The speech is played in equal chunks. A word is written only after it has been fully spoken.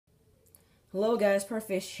Hello guys,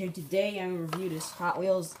 Perfish here. Today I'm going to review this Hot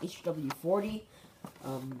Wheels HW40.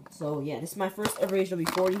 So yeah, this is my first ever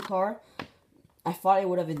HW40 car. I thought it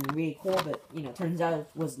would have been really cool, but turns out it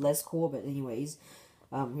was less cool. But anyways,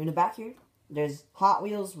 in the back here, there's Hot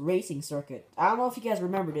Wheels Racing Circuit. I don't know if you guys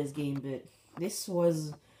remember this game, but this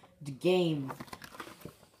was the game.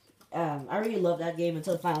 I really loved that game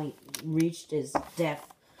until it finally reached its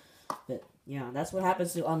death. But yeah, that's what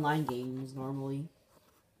happens to online games normally.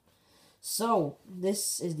 So,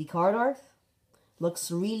 this is the card art.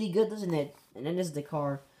 Looks really good, doesn't it? And then this is the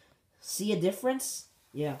car. See a difference?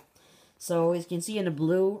 Yeah. So, as you can see in the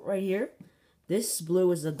blue right here, this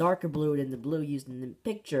blue is a darker blue than the blue used in the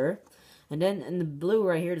picture. And then in the blue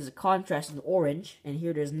right here, there's a contrast in orange. And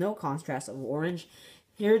here there's no contrast of orange.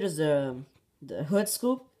 Here there's the hood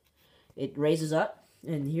scoop. It raises up.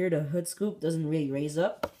 And here the hood scoop doesn't really raise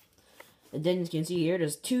up. And then you can see here,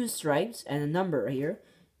 there's two stripes and a number right here.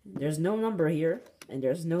 There's no number here, and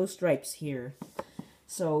there's no stripes here.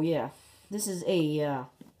 So, yeah, this is an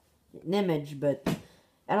image, but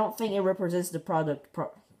I don't think it represents the product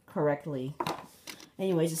correctly.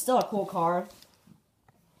 Anyways, it's still a cool car.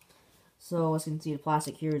 So, as you can see, the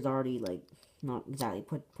plastic here is already, like, not exactly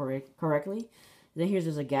put correctly. And then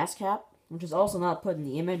here's a gas cap, which is also not put in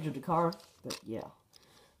the image of the car, but yeah.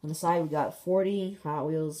 On the side, we got 40 Hot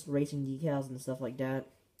Wheels racing decals and stuff like that.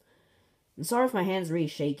 I'm sorry if my hand's really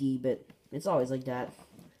shaky, but it's always like that.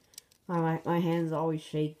 My hands always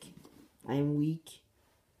shake. I am weak.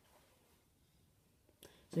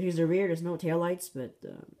 So here's the rear. There's no taillights, but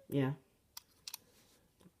yeah.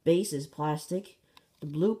 Base is plastic. The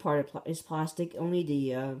blue part is plastic. Only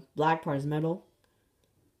the black part is metal.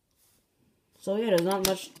 So yeah, there's not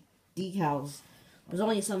much decals. There's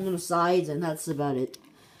only some on the sides, and that's about it.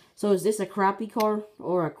 So is this a crappy car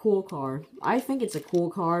or a cool car? I think it's a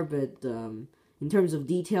cool car, but in terms of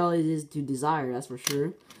detail, it is to desire, that's for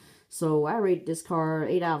sure. So I rate this car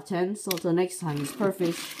 8 out of 10. So until next time, it's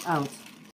Perfish out.